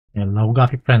Hello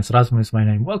Gothic friends, Rasmus is my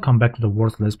name. Welcome back to the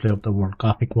worst let's play of the world,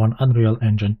 Gothic 1 Unreal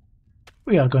Engine.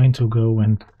 We are going to go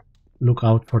and look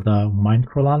out for the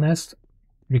Minecrawler nest,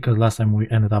 because last time we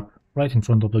ended up right in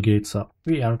front of the gate, so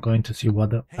we are going to see what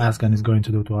the Asgan is going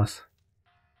to do to us.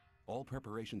 All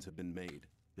preparations have been made.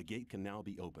 The gate can now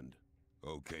be opened.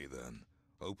 Okay then,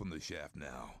 open the shaft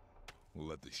now. We'll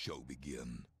let the show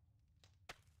begin.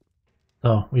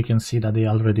 So we can see that they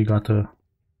already got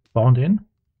spawned in.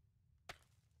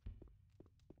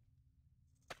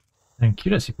 I'm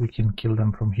curious if we can kill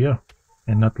them from here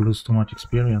and not lose too much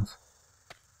experience.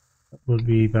 That would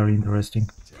be very interesting.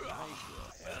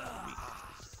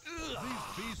 These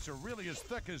beasts are really as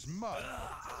thick as mud.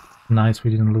 Nice,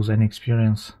 we didn't lose any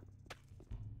experience.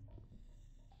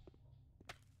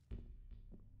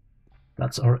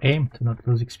 That's our aim, to not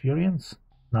lose experience.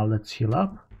 Now let's heal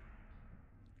up.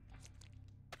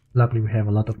 Luckily we have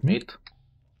a lot of meat.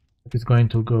 It's going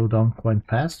to go down quite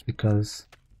fast because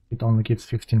it only gives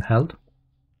 15 health.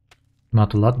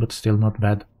 Not a lot, but still not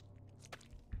bad.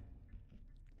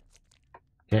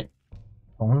 Okay,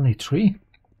 only 3.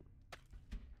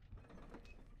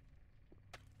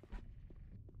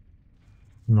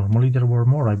 Normally there were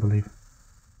more, I believe.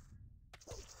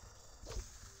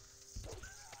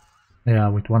 Yeah,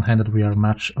 with one-handed we are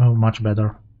much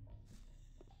better.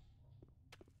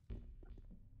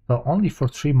 So only for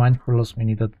 3 Minecrawlers we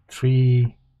needed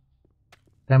 3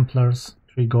 Templars,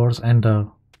 3 Gores, and a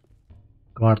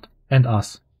guard, and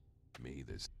us. Me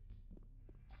this.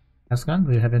 Asgan,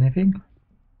 do you have anything?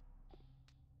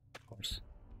 Of course.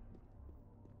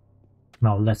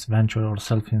 Now let's venture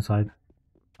ourselves inside.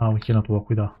 We cannot walk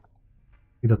with a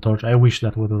torch. I wish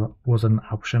that was an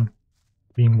option,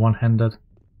 being one-handed.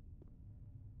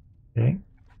 Okay,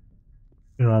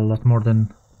 there are a lot more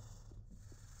than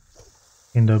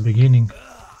in the beginning.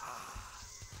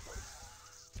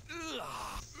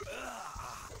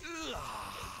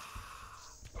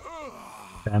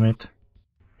 Damn it.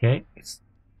 Okay,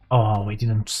 oh, we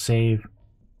didn't save.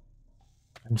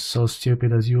 I'm so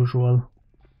stupid as usual.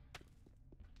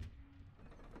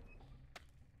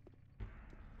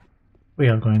 We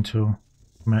are going to...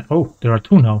 Oh, there are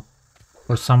 2 now.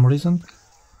 For some reason.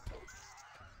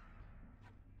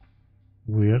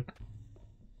 Weird.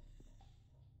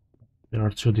 There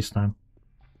are 2 this time.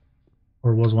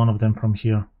 Or was one of them from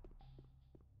here?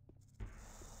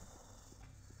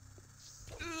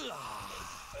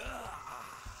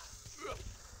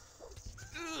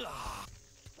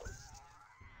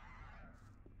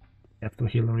 Have to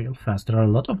heal real fast. There are a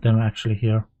lot of them actually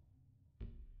here.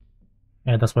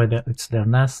 Yeah, that's why it's their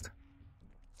nest.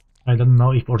 I don't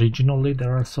know if originally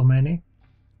there are so many.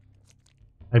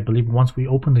 I believe once we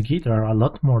open the gate there are a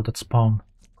lot more that spawn.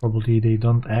 Probably they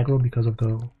don't aggro because of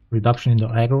the reduction in the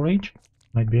aggro range.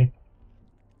 Might be.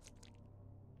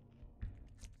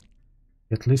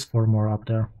 At least 4 more up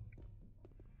there.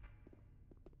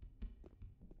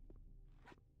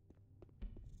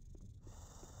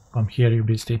 Come here, you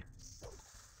beastie.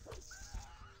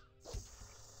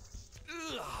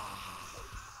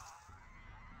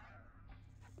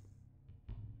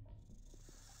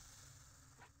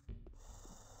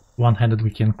 One-handed we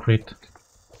can crit,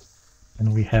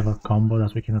 and we have a combo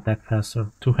that we can attack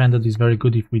faster. Two-handed is very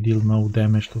good if we deal no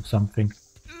damage to something.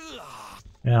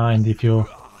 Yeah, and if you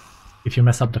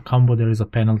mess up the combo there is a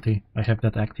penalty. I have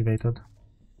that activated.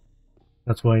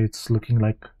 That's why it's looking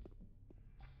like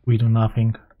we do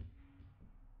nothing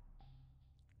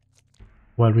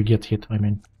while we get hit, I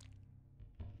mean.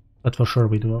 But for sure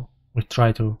we do. We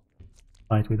try to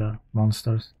fight with the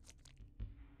monsters.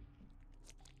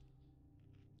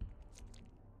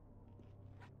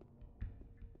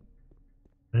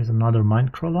 There is another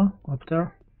Minecrawler up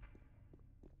there.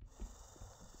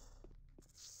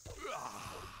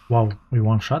 Wow, we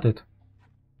one-shot it.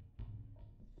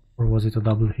 Or was it a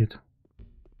double hit?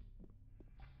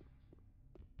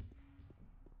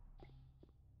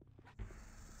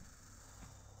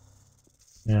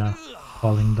 Yeah,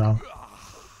 falling down.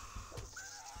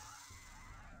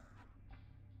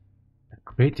 The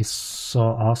crate is so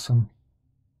awesome.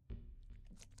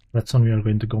 That's when we are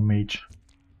going to go mage.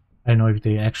 I know if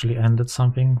they actually ended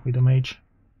something with the mage.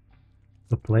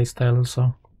 The playstyle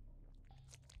also.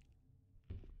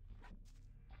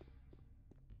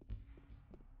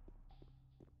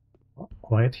 Oh,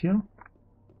 quiet here.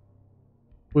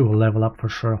 We will level up for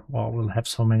sure. Wow, we'll have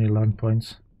so many learn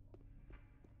points.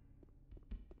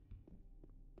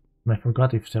 And I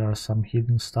forgot if there are some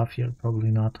hidden stuff here. Probably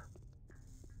not.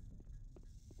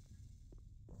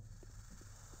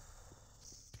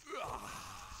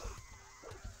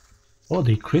 Oh,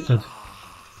 they critted.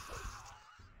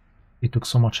 They took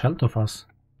so much health of us.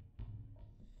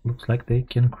 Looks like they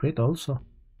can crit also.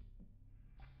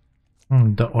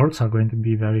 The orcs are going to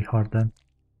be very hard then,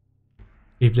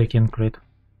 if they can crit.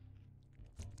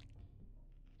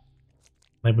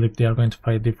 I believe they are going to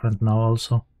fight different now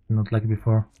also, not like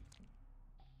before.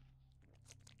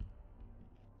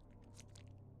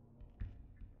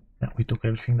 Yeah, we took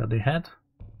everything that they had.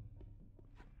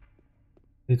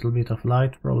 Little bit of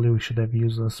light, probably we should have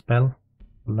used a spell,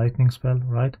 a lightning spell,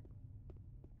 right?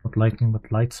 Not lightning,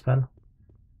 but light spell.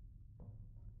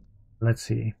 Let's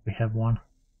see if we have one.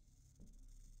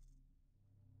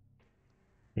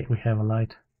 Yeah, we have a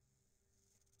light.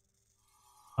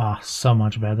 Ah, so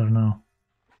much better now.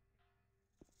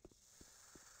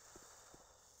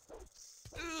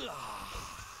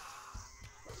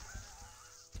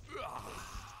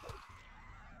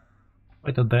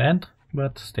 Right at the end,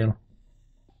 but still.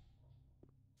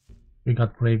 We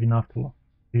got brave enough to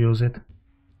use it.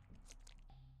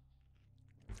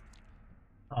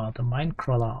 The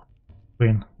Minecrawler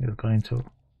Queen is going to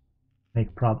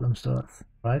make problems to us,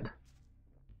 right?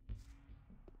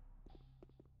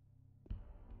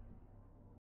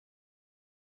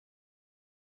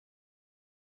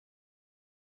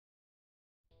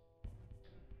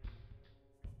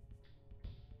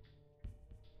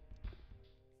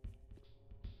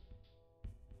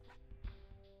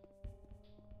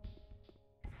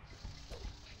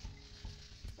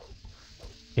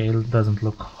 Gale doesn't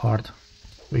look hard.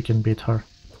 We can beat her.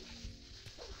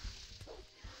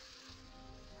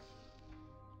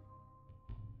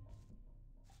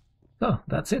 So,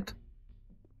 that's it.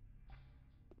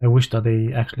 I wish that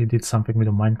they actually did something with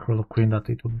the Minecrawler Queen, that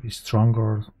it would be stronger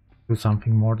or do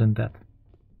something more than that.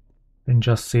 Than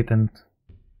just sit and...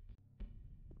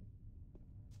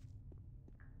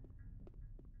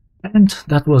 And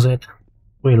that was it.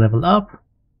 We leveled up.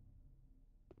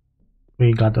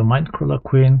 We got the Minecrawler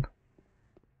Queen.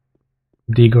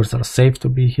 Diggers are safe to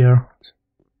be here.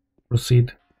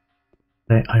 Proceed.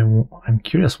 I'm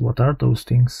curious, what are those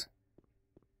things?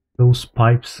 Those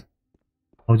pipes.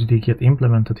 How did they get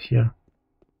implemented here?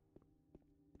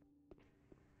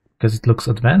 Because it looks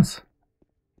advanced.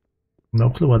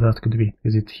 No clue what that could be.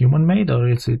 Is it human made or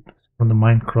is it from the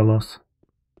Minecrawlers?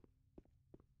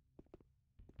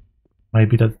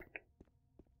 Maybe that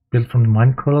built from the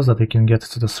Minecrawlers that they can get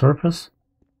to the surface.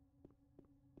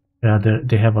 Yeah,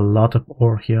 they have a lot of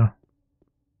ore here.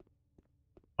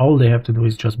 All they have to do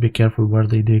is just be careful where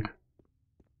they dig.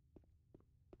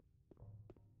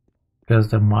 Because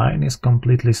the mine is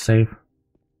completely safe.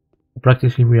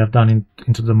 Practically we have done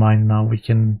into the mine now. We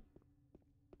can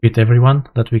beat everyone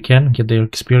that we can, get their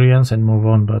experience and move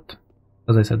on, but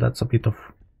as I said, that's a bit of...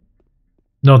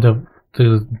 No,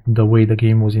 the way the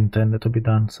game was intended to be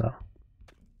done, so...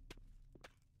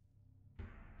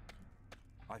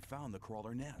 I found the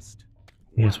crawler nest.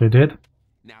 Yes, we did.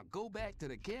 Now go back to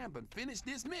the camp and finish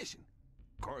this mission.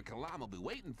 Corey Kalam will be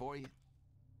waiting for you.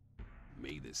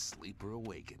 May the sleeper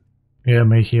awaken. Yeah,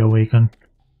 may he awaken.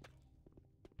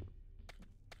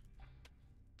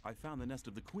 I found the nest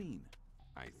of the queen.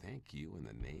 I thank you in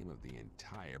the name of the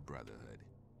entire Brotherhood.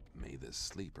 May the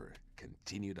sleeper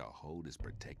continue to hold his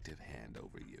protective hand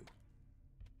over you.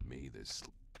 May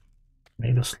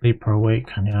the sleeper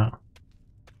awaken, yeah.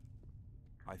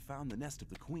 I found the nest of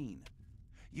the queen.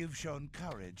 You've shown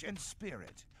courage and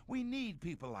spirit. We need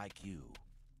people like you.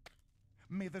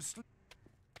 May the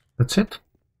That's it.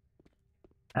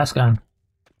 Ascan.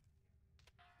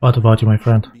 What about you, my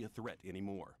friend? Be a threat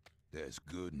anymore. That's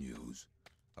good news.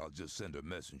 I'll just send a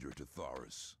messenger to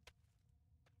Thoris.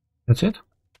 That's it?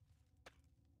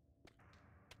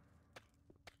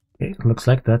 Okay, looks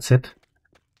like that's it.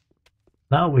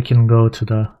 Now we can go to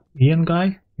the Ian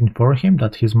guy, inform him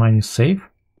that his mine is safe.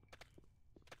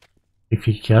 If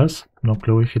he cares, no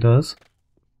clue if he does.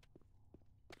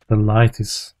 The light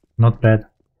is not bad.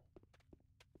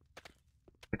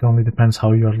 It only depends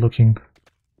how you are looking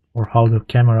or how the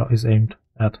camera is aimed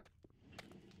at.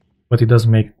 But it does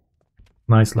make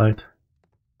nice light.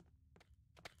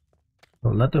 A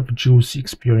lot of juicy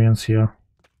experience here.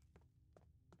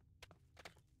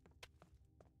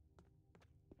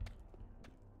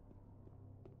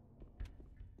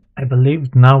 I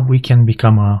believe now we can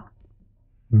become a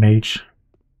mage,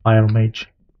 fire mage,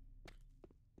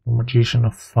 a magician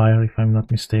of fire if I'm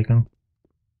not mistaken.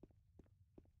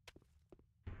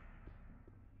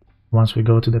 Once we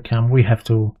go to the camp, we have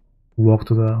to walk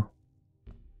to the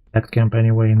next camp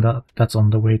anyway, and that's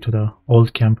on the way to the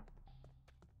old camp.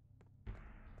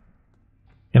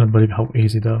 Cannot believe how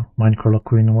easy the Minecrawler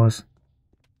Queen was.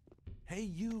 Hey,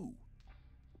 you!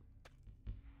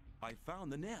 I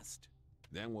found the nest.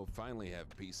 Then we'll finally have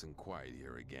peace and quiet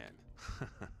here again.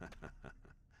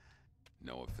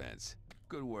 No offense.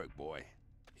 Good work, boy.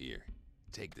 Here,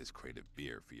 take this crate of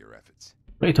beer for your efforts.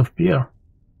 Crate of beer.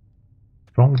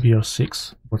 Strong beer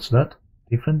 6. What's that?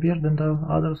 Different beer than the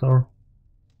others, or?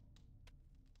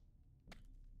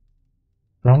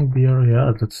 Strong beer,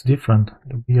 yeah, that's different.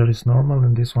 The beer is normal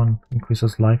and this one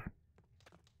increases life.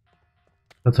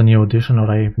 That's a new addition, or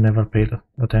I've never paid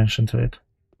attention to it.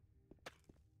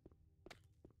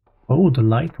 Oh, the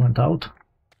light went out.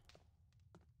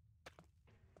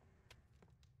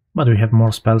 But we have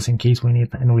more spells in case we need,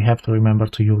 and we have to remember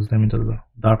to use them in the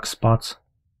dark spots,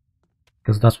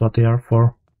 because that's what they are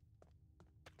for.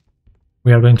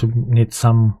 We are going to need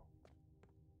some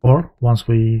ore once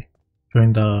we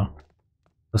join the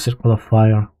Circle of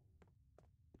Fire,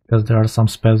 because there are some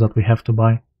spells that we have to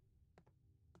buy.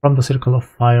 From the Circle of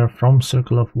Fire, from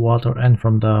Circle of Water, and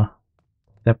from the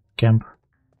Step Camp.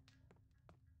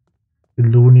 The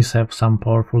loonies have some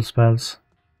powerful spells.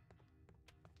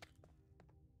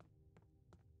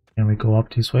 Can we go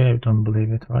up this way? I don't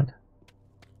believe it, right?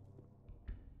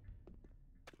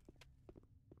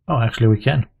 Oh, actually we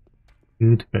can.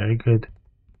 Good, very good.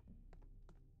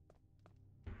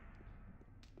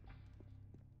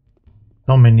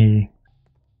 So many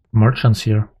merchants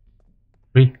here.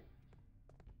 3.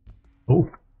 Oh.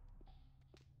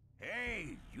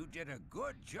 Hey, you did a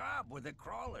good job with the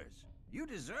crawlers. You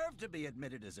deserve to be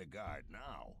admitted as a guard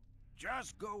now.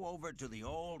 Just go over to the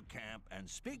old camp and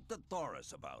speak to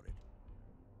Thoris about it.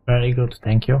 Very good,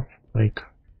 thank you. Wait.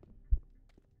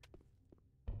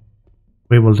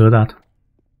 We will do that.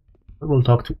 We will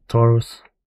talk to Thoris.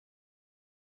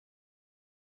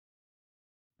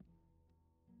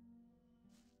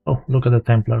 Oh, look at the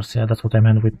Templars. Yeah, that's what I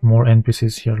meant with more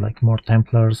NPCs here, like more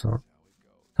Templars or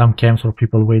some camps or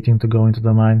people waiting to go into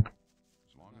the mine.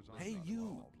 Hey,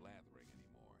 you!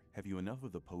 Have you enough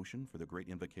of the potion for the great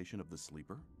invocation of the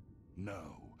sleeper? No.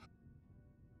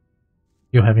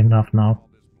 You have enough now.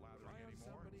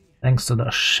 Thanks to the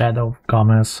Shadow of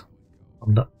Gomez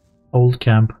from the old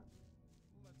camp.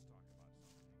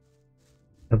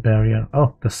 The barrier.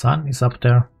 Oh, the sun is up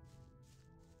there.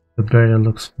 The barrier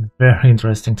looks very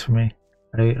interesting to me.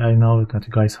 I know that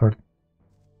you guys heard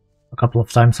a couple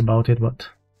of times about it, but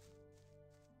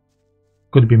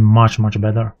could be much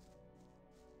better.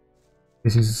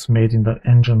 This is made in the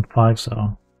Engine 5,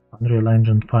 so Unreal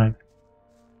Engine 5.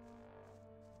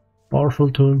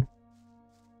 Powerful tool.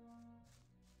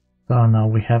 So now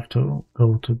we have to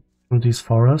go through this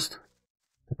forest.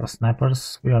 There are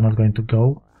snappers. We are not going to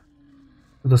go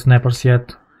to the snappers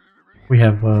yet. We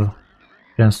have a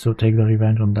chance to take the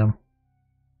revenge on them,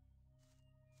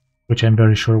 which I'm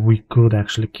very sure we could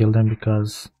actually kill them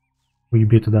because we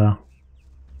beat the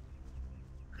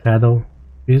Shadow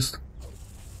Beast.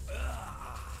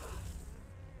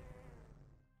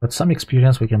 But some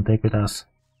experience we can take with us.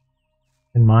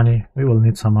 And money, we will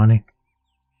need some money.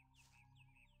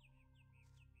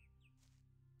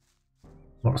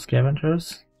 More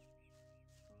scavengers.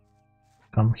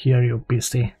 Come here, you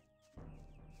beastie.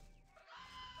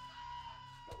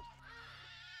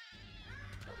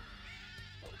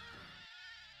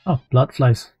 Oh,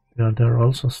 bloodflies. They're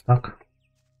also stuck.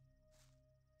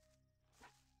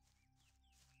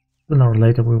 Sooner or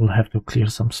later we will have to clear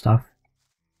some stuff.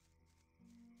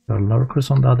 There are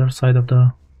lurkers on the other side of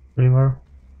the river.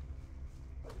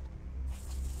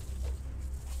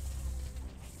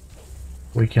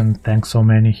 We can tank so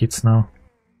many hits now.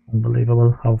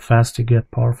 Unbelievable how fast you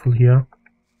get powerful here.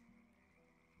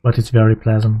 But it's very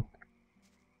pleasant.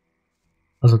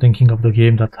 Also thinking of the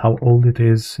game, that how old it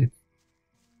is, it's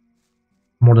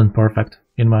more than perfect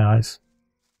in my eyes.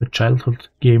 The childhood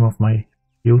game of my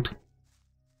youth.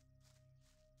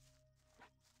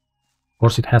 Of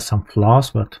course it has some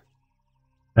flaws, but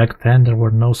back then there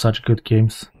were no such good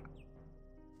games.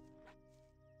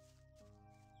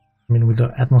 I mean, with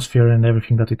the atmosphere and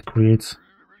everything that it creates,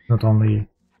 not only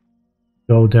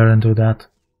go there and do that.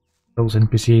 Those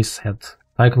NPCs had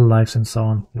cycle lives and so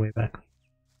on way back.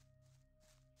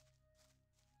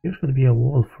 Here should be a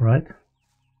wolf, right?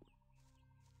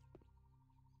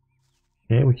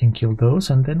 Okay, we can kill those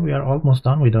and then we are almost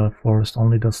done with the forest.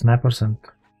 Only the snappers and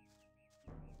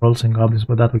trolls and goblins,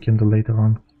 but that we can do later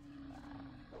on.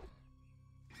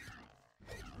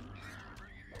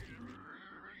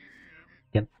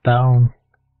 Get down,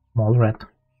 mole rat.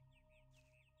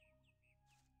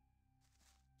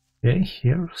 Okay,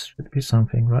 here should be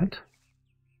something, right?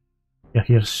 Yeah,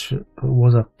 here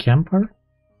was a camper,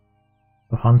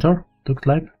 a hunter, looked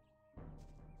like,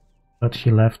 but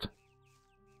he left.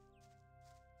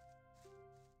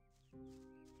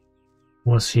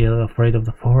 Was he afraid of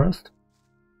the forest?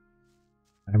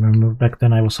 I remember back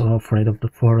then I was so afraid of the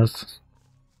forest.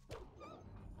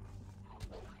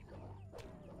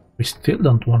 We still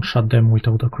don't one-shot them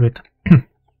without a crit.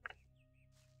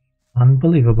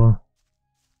 Unbelievable.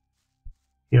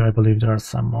 Here I believe there are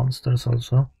some monsters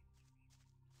also.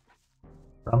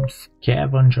 Some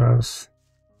scavengers.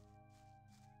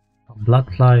 Some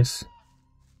bloodflies.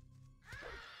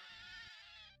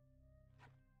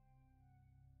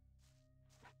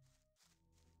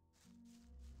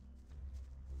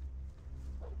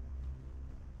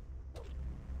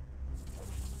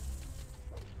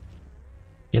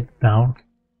 Get down.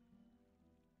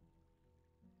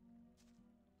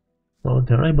 So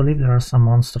there I believe there are some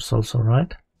monsters also,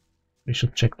 right? We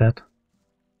should check that.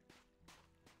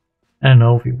 I don't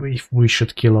know if we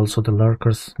should kill also the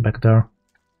lurkers back there.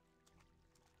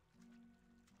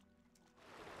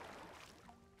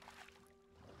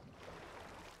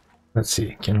 Let's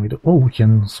see, can we do... Oh, we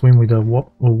can swim with a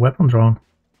weapon drone.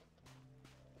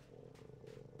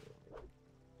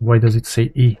 Why does it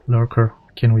say E, lurker?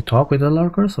 Can we talk with the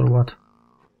lurkers or what?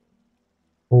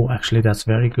 Oh, actually that's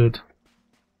very good.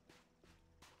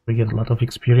 We get a lot of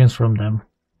experience from them.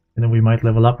 And then we might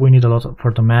level up. We need a lot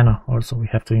for the mana also. We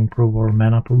have to improve our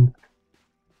mana pool.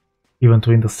 Even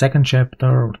though in the second chapter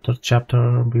or third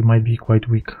chapter we might be quite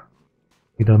weak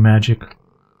with the magic.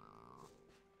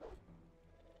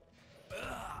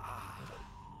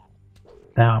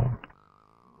 Down.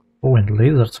 Oh, and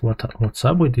lizards, what's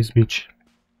up with this bitch?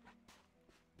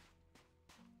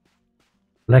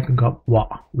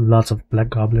 Wow, lots of black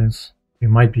goblins. We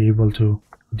might be able to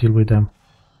deal with them.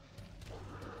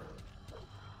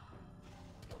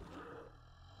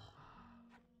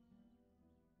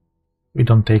 We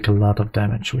don't take a lot of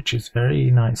damage, which is very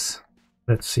nice.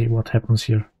 Let's see what happens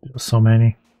here. There are so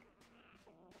many.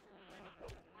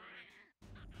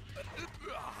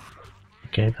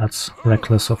 Okay, that's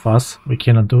reckless of us. We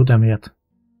cannot do them yet.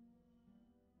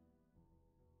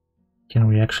 Can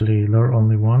we actually lure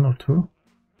only one or two?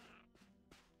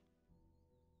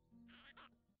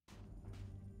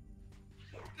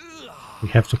 We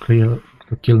have to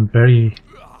kill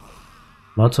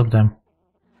lots of them.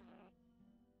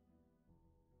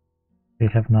 They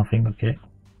have nothing, okay.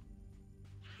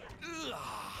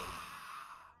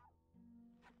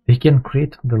 They can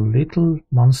create the little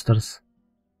monsters.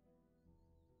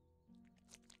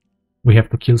 We have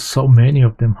to kill so many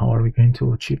of them. How are we going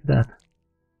to achieve that?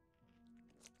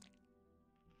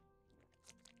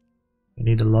 We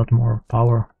need a lot more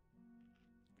power.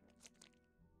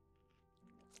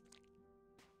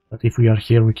 But if we are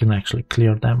here, we can actually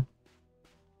clear them.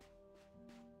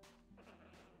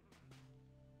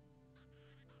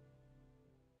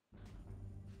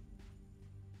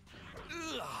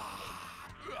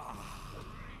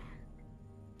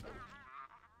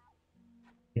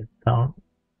 Get down.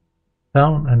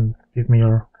 Down and give me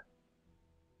your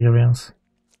experience.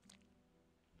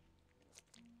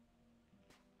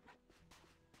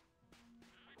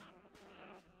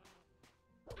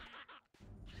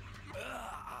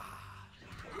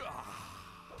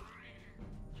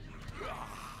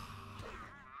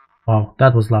 Wow,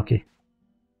 that was lucky.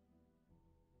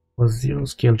 Was 0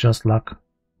 skill, just luck.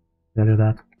 Tell you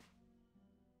that.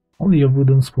 Only a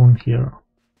wooden spoon here.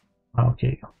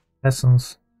 Okay,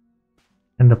 essence.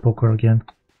 And the poker again.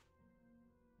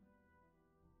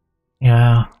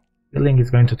 Yeah, killing is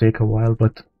going to take a while,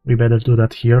 but we better do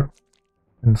that here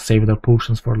and save the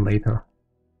potions for later.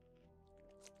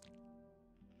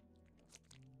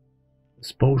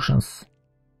 These potions,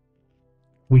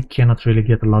 we cannot really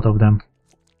get a lot of them.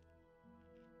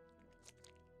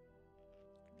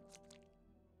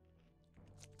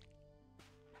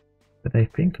 But I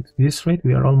think at this rate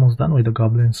we are almost done with the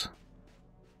goblins.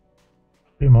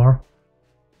 3 more.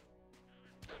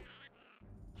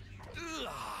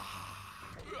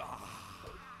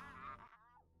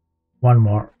 One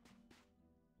more.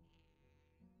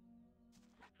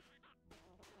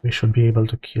 We should be able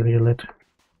to kill it.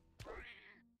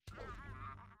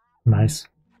 Nice.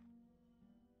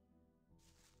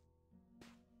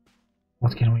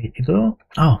 What can we do?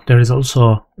 Oh, there is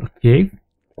also a cave,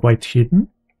 quite hidden,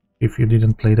 if you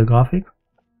didn't play the Gothic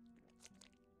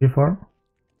before.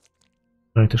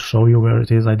 I'm going to show you where it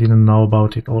is. I didn't know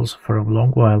about it also for a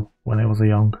long while when I was a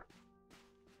young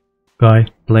guy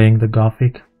playing the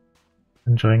Gothic,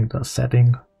 enjoying the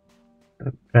setting,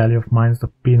 the Valley of Mines, the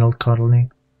penal colony.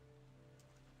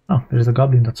 Oh, there's a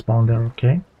goblin that spawned there,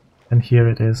 okay. And here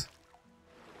it is.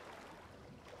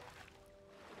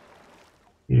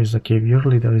 Here's a cave.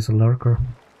 Usually there is a lurker.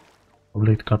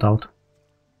 Probably it got out.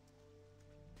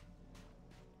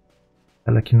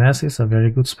 Telekinesis, a very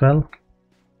good spell.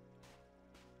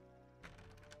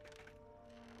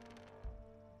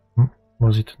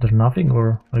 Was it there nothing,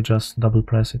 or I just double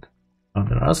press it? Oh,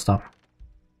 there are stuff.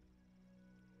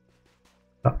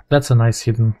 That's a nice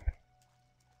hidden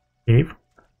cave.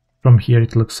 From here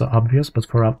it looks so obvious, but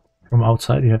from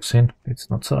outside you have seen it's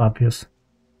not so obvious.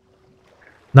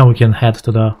 Now we can head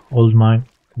to the old mine,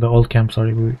 the old camp,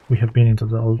 sorry, we have been into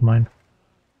the old mine.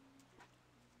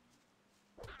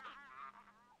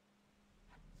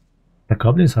 The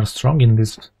goblins are strong in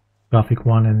this Gothic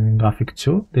 1 and in Gothic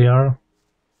 2, they are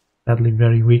sadly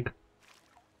very weak.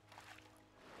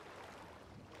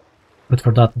 But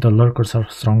for that the lurkers are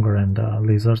stronger and the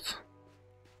lizards.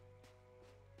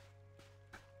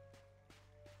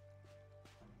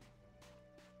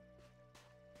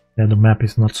 Yeah, the map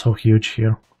is not so huge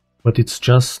here, but it's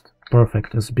just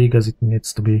perfect, as big as it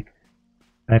needs to be,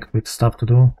 packed with stuff to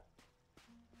do.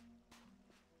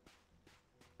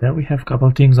 There we have a couple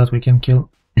things that we can kill.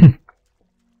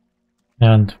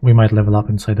 And we might level up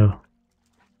inside the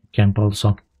camp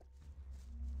also.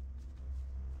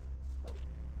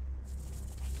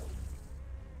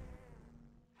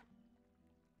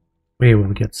 We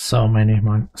will get so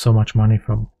much money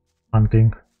from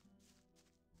hunting.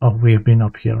 Oh, we have been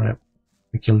up here.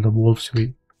 We killed the wolves,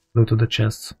 we looted the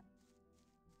chests.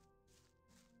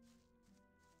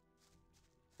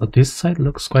 But this side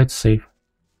looks quite safe.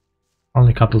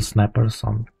 Only a couple snappers,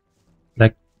 some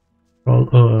black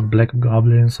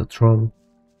goblins, a troll,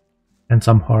 and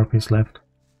some harpies left.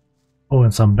 Oh,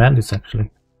 and some bandits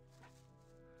actually.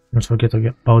 Don't forget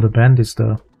about the bandits,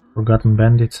 the forgotten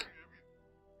bandits.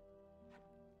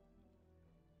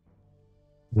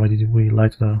 Why did we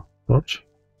light the torch?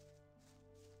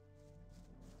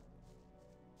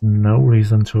 No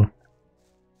reason to.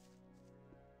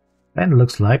 And it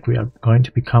looks like we are going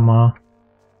to become a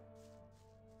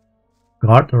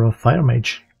guard or a fire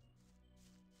mage.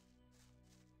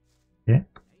 Yeah.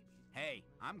 Hey,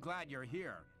 I'm glad you're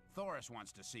here. Thoris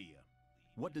wants to see you.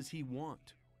 What does he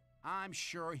want? I'm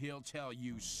sure he'll tell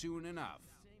you soon enough.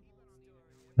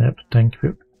 Yep, thank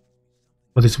you.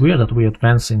 But it's weird that we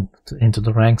advance into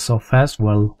the ranks so fast,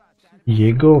 while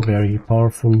Diego, very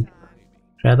powerful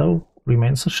shadow,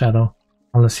 remains a shadow.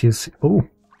 Unless he's... oh!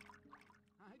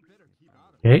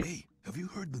 Okay. Hey, have you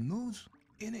heard the news?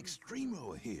 In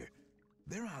Extremo are here.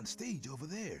 They're on stage over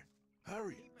there.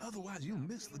 Hurry, otherwise you'll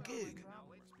miss the gig.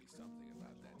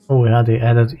 Oh yeah, they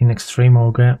added In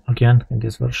Extremo again in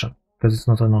this version, because it's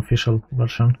not an official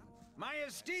version. My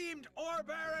esteemed ore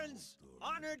barons,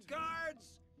 honored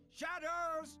guards,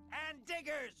 shadows, and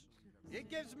diggers, it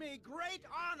gives me great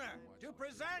honor to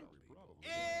present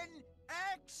In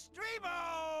Extremo!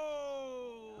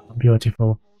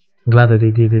 Beautiful. Glad that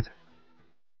they did it.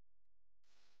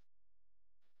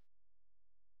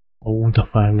 Oh, the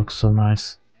fire looks so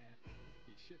nice.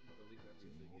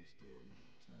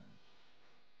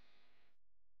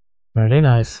 Very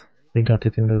nice. They got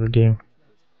it into the game.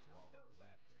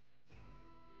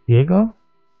 Diego?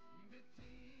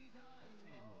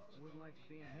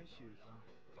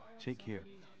 Take care.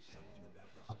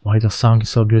 Why the song is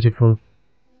so beautiful.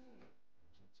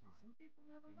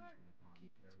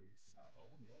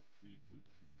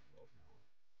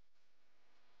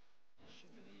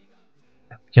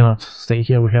 We cannot stay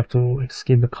here, we have to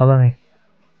escape the colony.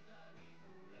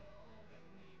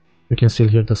 We can still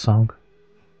hear the song.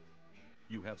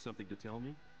 You have something to tell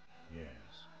me? Yes.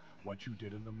 What you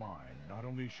did in the mine not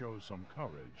only shows some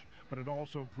courage, but it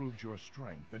also proves your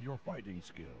strength and your fighting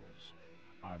skills.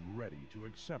 I'm ready to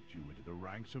accept you into the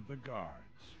ranks of the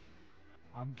guards.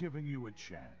 I'm giving you a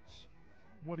chance.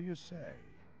 What do you say?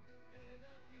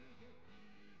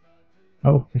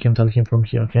 Oh, we can tell him from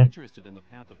here, okay? Interested in the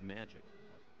path of magic.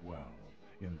 Well,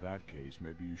 in that case,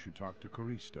 maybe you should talk to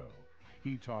Caristo.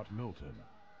 He taught Milton.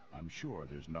 I'm sure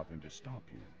there's nothing to stop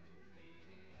you.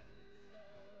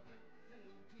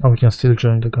 Oh, we can still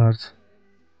join the guards.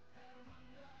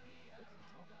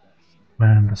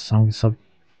 Man, the song is so...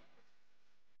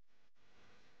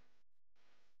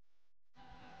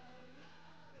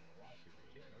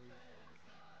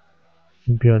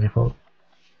 beautiful.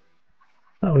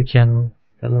 Now we can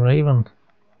tell Raven.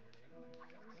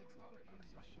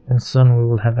 And soon we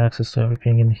will have access to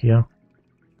everything in here.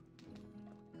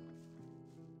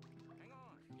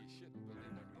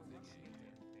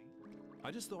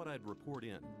 I just thought I'd report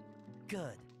in.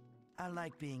 Good. I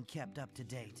like being kept up to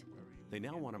date. They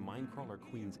now want a Minecrawler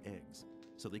Queen's eggs,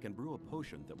 so they can brew a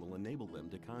potion that will enable them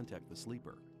to contact the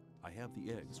sleeper. I have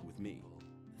the eggs with me.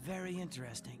 Very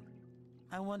interesting.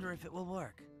 I wonder if it will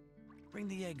work. Bring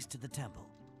the eggs to the temple.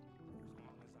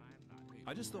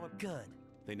 I just thought... Good.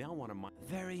 They now want a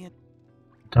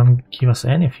Don't give us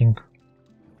anything.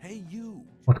 Hey, you!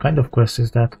 What kind of quest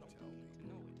is that?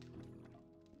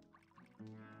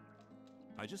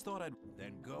 I just thought I'd...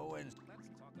 Then go and... Let's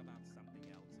talk about something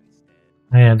else instead.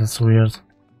 Yeah, that's weird.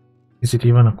 Is it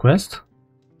even a quest?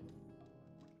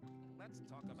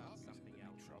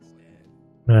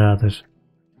 Yeah,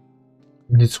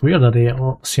 it's weird that they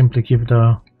all simply give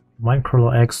the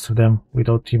Minecrawler eggs to them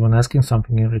without even asking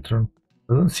something in return.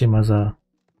 Doesn't seem as a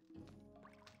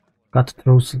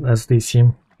cutthroat as they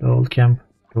seem, the old camp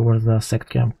towards the sect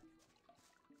camp.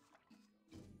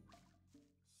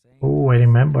 Oh, I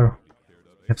remember.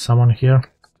 We have someone here.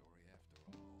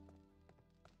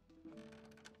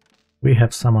 We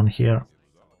have someone here.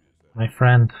 My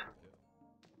friend.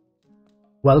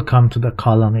 Welcome to the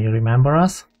colony, remember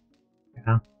us?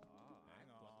 Yeah.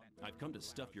 I've come to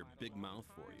stuff your big mouth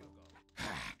for you.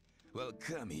 Well,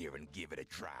 come here and give it a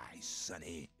try,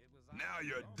 sonny. Now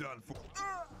you're done for.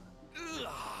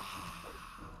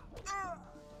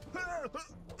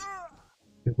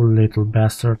 You little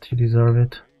bastard, you deserve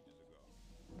it.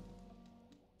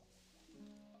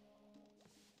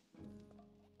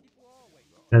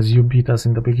 As you beat us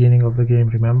in the beginning of the game,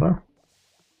 remember?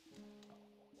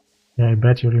 Yeah, I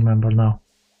bet you remember now.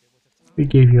 We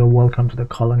gave you a welcome to the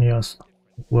colony as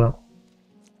well.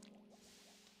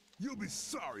 You'll be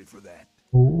sorry for that.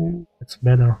 Ooh, it's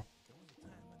better.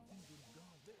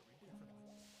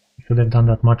 We should have done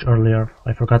that much earlier.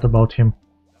 I forgot about him.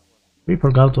 We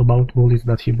forgot about bullies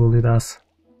that he bullied us.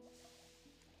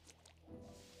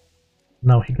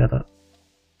 Now he got a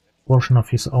portion of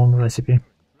his own recipe.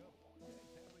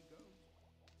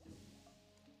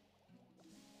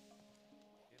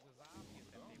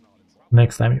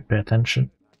 Next time you pay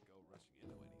attention.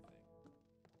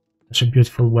 Such a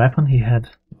beautiful weapon he had.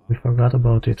 We forgot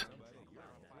about it.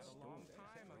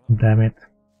 Damn it.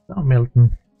 Oh,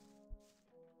 Milton.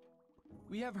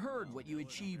 We have heard what you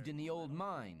achieved in the old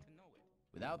mine.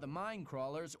 Without the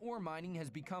Minecrawlers, ore mining has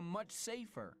become much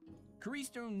safer.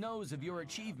 Karisto knows of your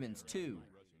achievements too.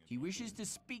 He wishes to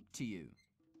speak to you.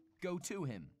 Go to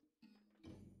him.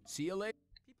 See you later.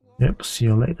 Yep, see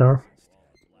you later.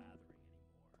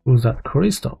 Who's that?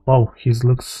 Karisto? Oh, he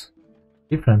looks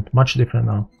different, much different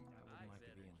now.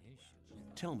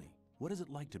 Tell me, what is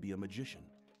it like to be a magician?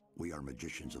 We are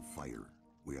magicians of fire.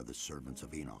 We are the servants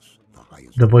of Enos, the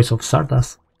highest. The voice of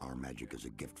Sardas. Our magic is a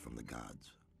gift from the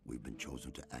gods. We've been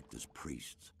chosen to act as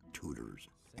priests, tutors,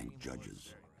 and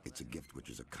judges. It's a gift which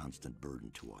is a constant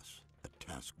burden to us, a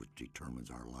task which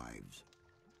determines our lives.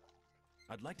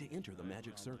 I'd like to enter the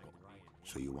magic circle.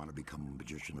 So you want to become a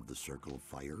magician of the Circle of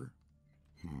Fire?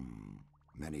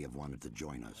 Many have wanted to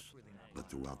join us, but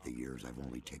throughout the years I've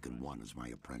only taken one as my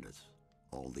apprentice.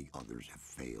 All the others have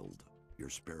failed. Your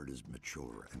spirit is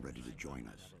mature and ready to join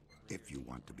us. If you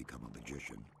want to become a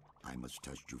magician, I must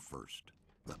test you first.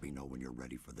 Let me know when you're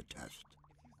ready for the test.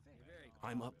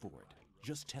 I'm up for it.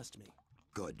 Just test me.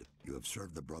 Good. You have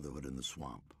served the Brotherhood in the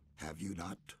swamp, have you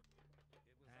not?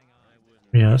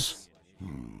 Yes.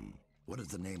 What is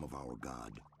the name of our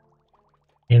god?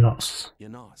 Enos.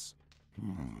 Enos.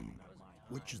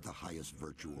 Which is the highest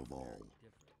virtue of all?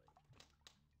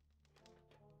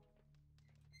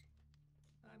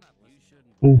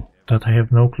 Ooh, that I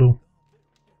have no clue.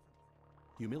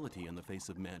 Humility in the face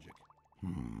of magic.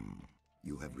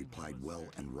 You have replied well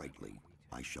and rightly.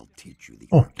 I shall teach you the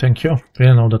Oh, thank you.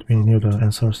 Didn't know that we knew the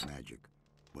answers. magic,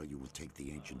 where you will take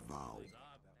the ancient vow.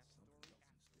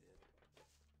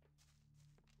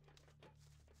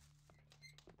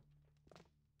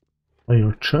 Oh,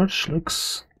 your church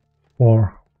looks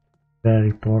poor.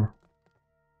 Very poor.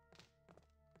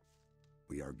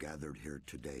 We are gathered here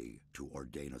today to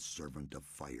ordain a servant of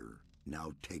fire.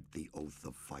 Now take the oath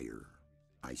of fire.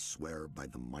 I swear by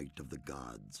the might of the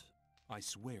gods. I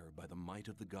swear by the might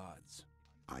of the gods.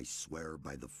 I swear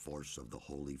by the force of the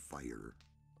holy fire.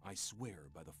 I swear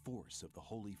by the force of the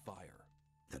holy fire.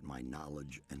 That my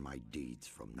knowledge and my deeds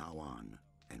from now on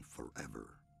and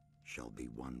forever shall be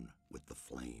one with the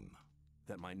flame.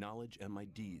 That my knowledge and my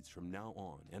deeds from now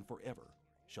on and forever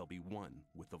shall be one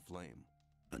with the flame.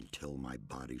 Until my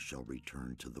body shall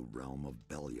return to the realm of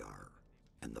Beliar,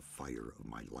 and the fire of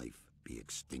my life be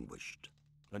extinguished.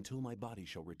 Until my body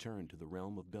shall return to the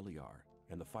realm of Beliar,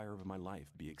 and the fire of my life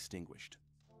be extinguished.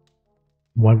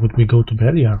 Why would we go to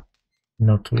Beliar?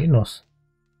 Not to Enos.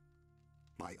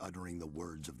 By uttering the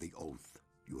words of the oath,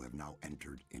 you have now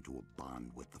entered into a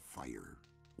bond with the fire.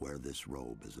 Wear this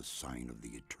robe as a sign of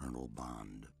the eternal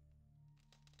bond.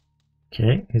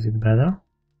 Okay, is it better?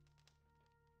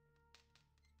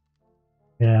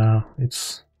 Yeah,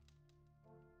 it's...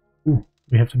 Ooh,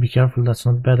 we have to be careful, that's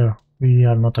not better. We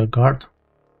are not a guard.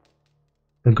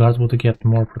 The guard would get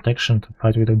more protection to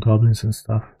fight with the goblins and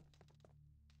stuff.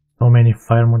 So many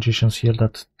fire magicians here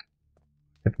that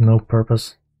have no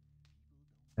purpose.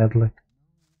 Sadly.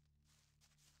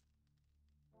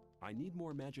 I need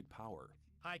more magic power.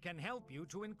 I can help you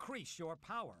to increase your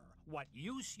power. What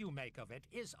use you make of it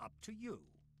is up to you.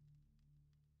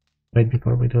 Wait,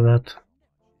 before we do that,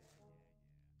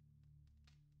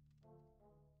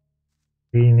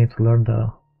 we need to learn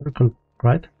the circle,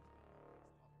 right?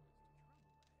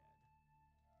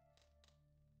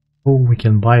 Oh, we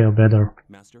can buy a better.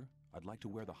 Master, I'd like to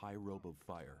wear the high robe of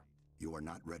fire. You are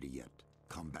not ready yet.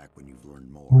 Come back when you've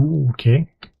learned more. Ooh, okay.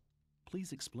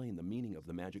 Please explain the meaning of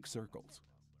the magic circles.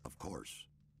 Of course,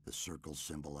 the circles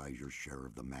symbolize your share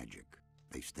of the magic.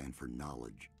 They stand for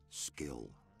knowledge, skill,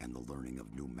 and the learning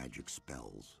of new magic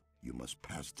spells. You must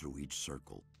pass through each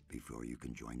circle before you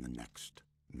can join the next.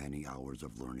 Many hours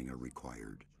of learning are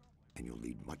required, and you'll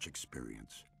need much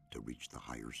experience to reach the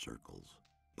higher circles.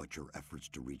 But your efforts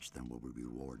to reach them will be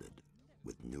rewarded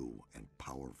with new and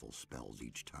powerful spells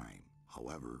each time.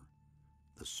 However,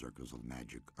 the circles of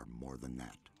magic are more than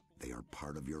that. They are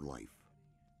part of your life.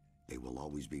 They will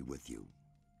always be with you.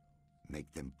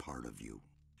 Make them part of you.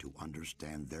 To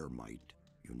understand their might,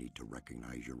 you need to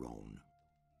recognize your own.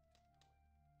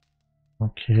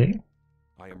 Okay.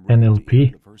 I am ready to NLP.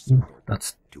 enter the first circle.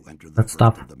 To enter the That's first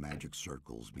tough. of the magic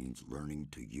circles means learning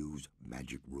to use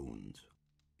magic runes.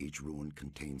 Each rune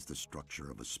contains the structure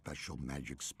of a special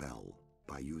magic spell.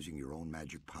 By using your own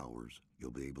magic powers,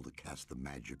 you'll be able to cast the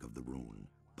magic of the rune.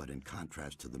 But in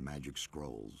contrast to the magic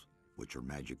scrolls, which are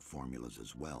magic formulas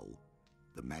as well,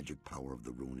 the magic power of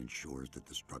the rune ensures that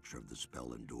the structure of the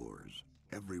spell endures.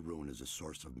 Every rune is a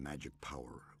source of magic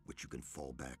power, which you can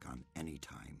fall back on any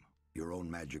time. Your own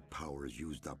magic power is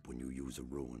used up when you use a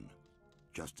rune,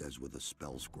 just as with a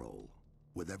spell scroll.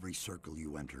 With every circle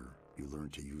you enter, you learn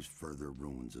to use further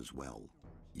runes as well.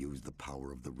 Use the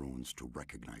power of the runes to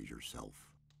recognize yourself.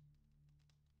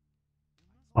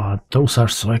 Those are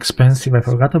so expensive, I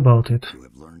forgot about it. You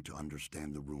have learned to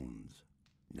understand the runes.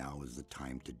 Now is the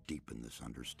time to deepen this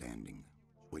understanding.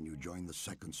 When you join the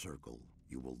second circle,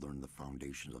 you will learn the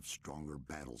foundations of stronger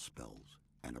battle spells,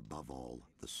 and above all,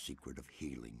 the secret of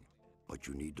healing. But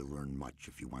you need to learn much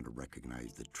if you want to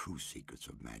recognize the true secrets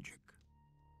of magic.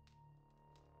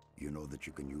 You know that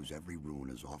you can use every rune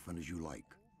as often as you like,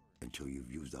 until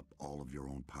you've used up all of your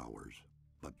own powers.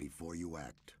 But before you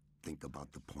act, think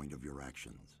about the point of your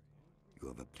actions. You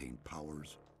have obtained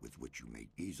powers with which you may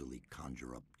easily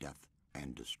conjure up death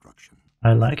and destruction.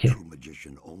 I like it. A true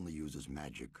magician only uses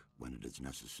magic when it is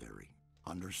necessary.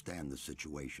 Understand the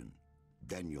situation,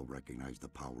 then you'll recognize the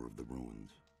power of the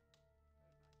runes.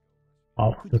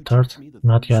 Oh, Could the you third? teach me the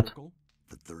Not third yet. circle?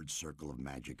 The third circle of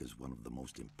magic is one of the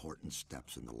most important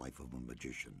steps in the life of a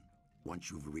magician. Once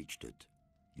you've reached it,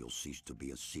 you'll cease to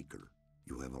be a seeker.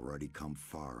 You have already come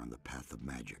far on the path of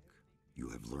magic. You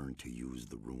have learned to use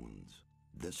the runes.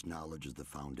 This knowledge is the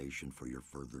foundation for your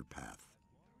further path.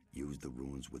 Use the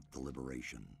runes with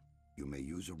deliberation. You may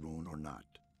use a rune or not,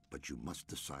 but you must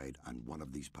decide on one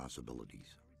of these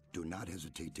possibilities. Do not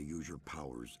hesitate to use your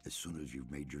powers as soon as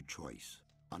you've made your choice.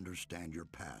 Understand your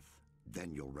path,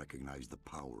 then you'll recognize the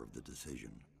power of the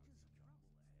decision.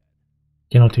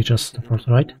 Can you teach us the first,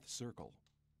 right? Fourth circle.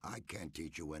 I can't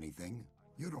teach you anything.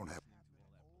 You don't have...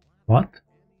 What?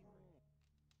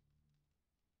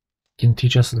 Can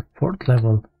teach us the fourth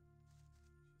level.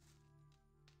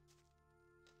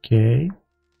 Okay.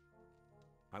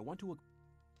 I want to.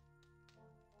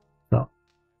 So,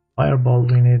 fireball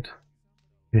we need.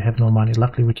 We have no money.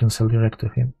 Luckily we can sell direct to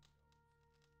him.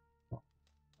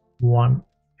 1,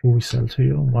 2 we sell to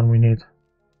you. 1 we need.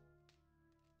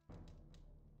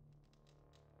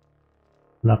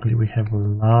 Luckily we have a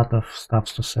lot of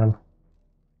stuffs to sell.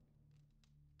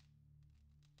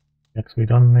 Next we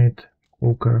don't need.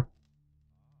 Poker.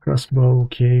 Crossbow,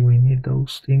 okay, we need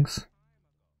those things.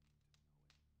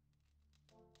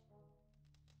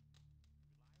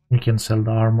 We can sell the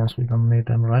armors, we don't need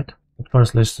them, right? But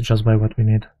first let's just buy what we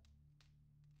need.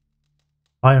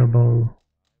 Fireball.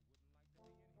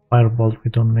 Firebolt we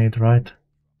don't need, right?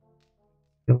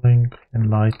 Healing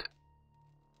and light.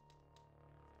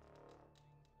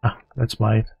 Ah, let's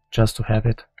buy it, just to have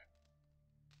it.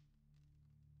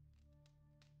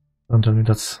 Don't tell me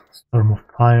that's Storm of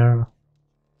Fire.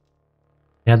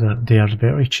 Yeah, they are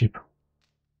very cheap.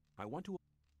 I want to.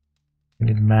 We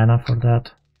need mana for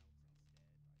that.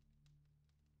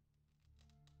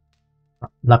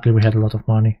 Luckily we had a lot of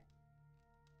money.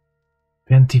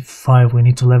 25, we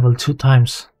need to level 2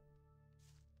 times.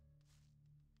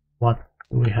 What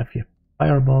do we have here?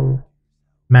 Fireball.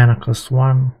 Mana cost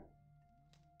 1.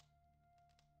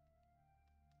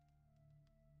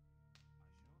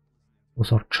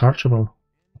 Those are chargeable.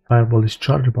 Fireball is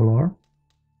chargeable, or?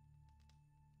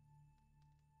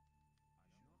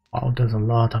 Wow, there's a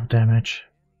lot of damage.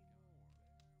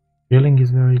 Healing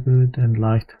is very good, and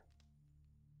light.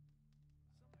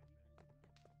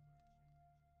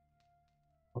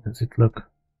 How does it look?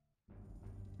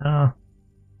 Ah,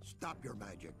 Stop your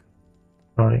magic.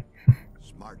 sorry.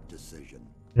 Smart decision.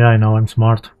 Yeah, I know, I'm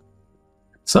smart.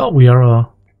 So, we are a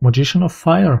magician of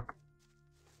fire.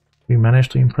 We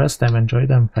managed to impress them, enjoy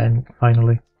them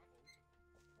finally.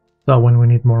 So, when we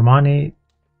need more money,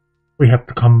 we have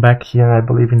to come back here, I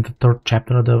believe, in the third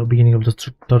chapter, at the beginning of the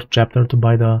third chapter, to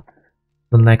buy the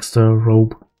next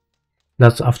robe.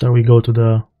 That's after we go to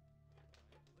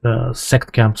the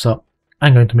sect camp. So,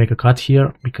 I'm going to make a cut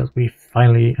here, because we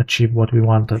finally achieved what we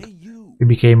wanted. We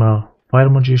became a fire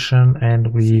magician,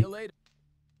 and we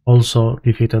also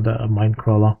defeated a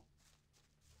Minecrawler.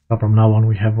 So from now on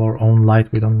we have our own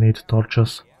light, we don't need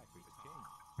torches.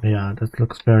 Yeah, that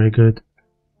looks very good.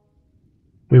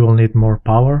 We will need more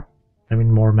power, I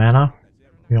mean more mana.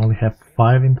 We only have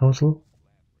 5 in total.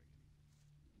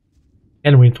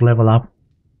 And we need to level up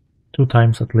 2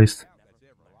 times at least.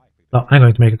 So I'm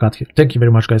going to make a cut here. Thank you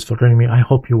very much guys for joining me. I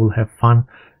hope you will have fun.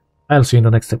 I'll see you in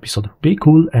the next episode. Be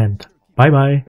cool and bye bye.